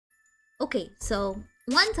Okay, so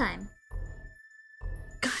one time,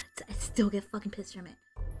 God, I still get fucking pissed from it.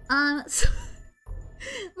 So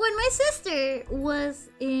when my sister was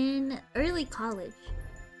in early college,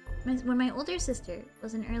 when my older sister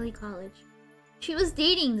was in early college, she was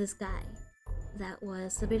dating this guy that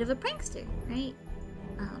was a bit of a prankster, right?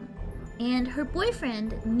 And her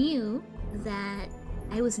boyfriend knew that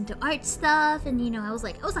I was into art stuff, and you know, I was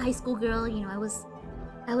a high school girl, you know, I was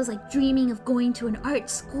like dreaming of going to an art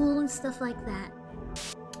school and stuff like that.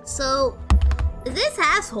 So this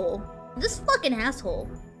fucking asshole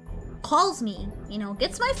calls me, you know,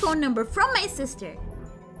 gets my phone number from my sister,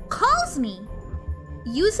 calls me,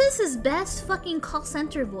 uses his best fucking call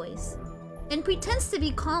center voice, and pretends to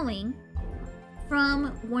be calling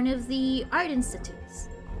from one of the art institutes.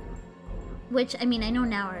 Which, I mean, I know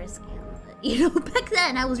now are a scam, but, you know, back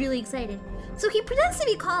then I was really excited. So he pretends to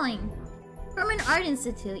be calling from an art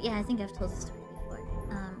institute. Yeah, I think I've told this story before.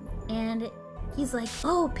 And he's like,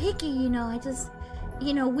 oh, Picky, you know, I just,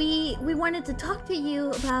 you know, we wanted to talk to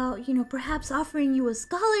you about, you know, perhaps offering you a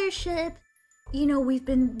scholarship. You know, we've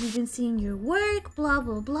been seeing your work, blah,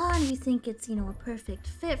 blah, blah, and we think it's, you know, a perfect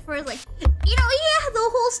fit for us. Like, you know, yeah, the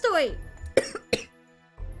whole story.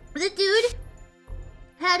 The dude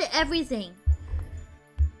had everything.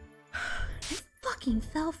 I fucking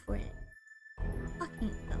fell for it.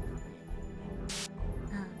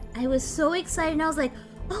 I was so excited, and I was like,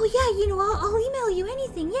 oh yeah, you know, I'll email you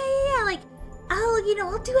anything. Yeah, like, I'll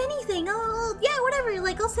do anything. Yeah, whatever.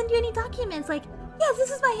 Like, I'll send you any documents. Like, yeah,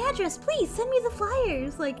 this is my address. Please send me the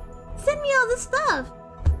flyers. Like, send me all this stuff.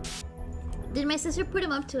 Did my sister put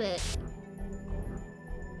him up to it?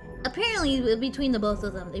 Apparently, between the both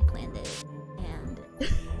of them, they planned it. And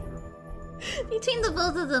between the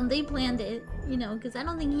both of them, they planned it. You know, because I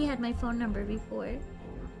don't think he had my phone number before.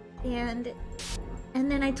 And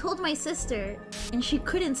then I told my sister, and she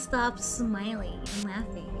couldn't stop smiling and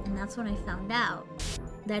laughing. And that's when I found out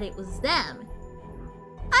that it was them.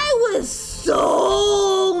 I was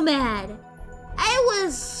so mad. I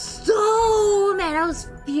was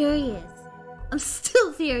furious. I'm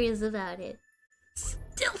still furious about it.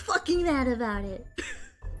 Still fucking mad about it.